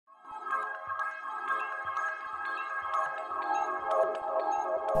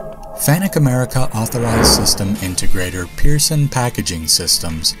FANUC America Authorized System Integrator Pearson Packaging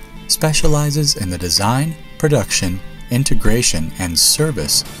Systems specializes in the design, production, integration, and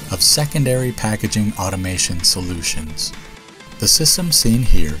service of secondary packaging automation solutions. The system seen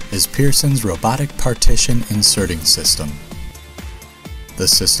here is Pearson's Robotic Partition inserting system. The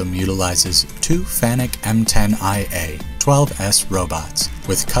system utilizes two FANUC M-10iA 12S robots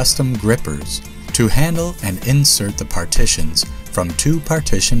with custom grippers to handle and insert the partitions from two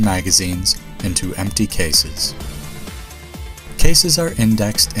partition magazines into empty cases. Cases are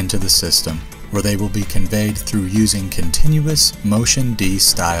indexed into the system where they will be conveyed through using continuous Motion D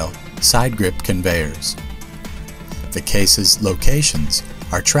style side grip conveyors. The cases' locations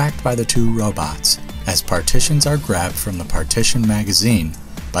are tracked by the two robots as partitions are grabbed from the partition magazine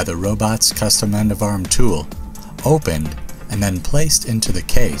by the robot's custom end-of-arm tool, opened, and then placed into the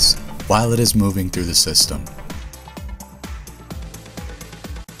case while it is moving through the system.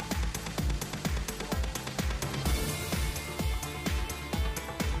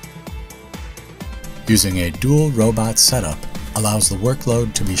 Using a dual robot setup allows the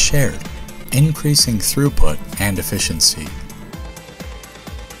workload to be shared, increasing throughput and efficiency.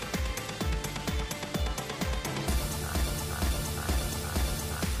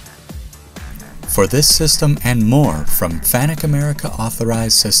 For this system and more from FANUC America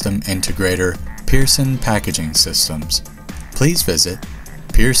Authorized System Integrator Pearson Packaging Systems, please visit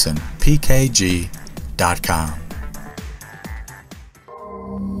pearsonpkg.com.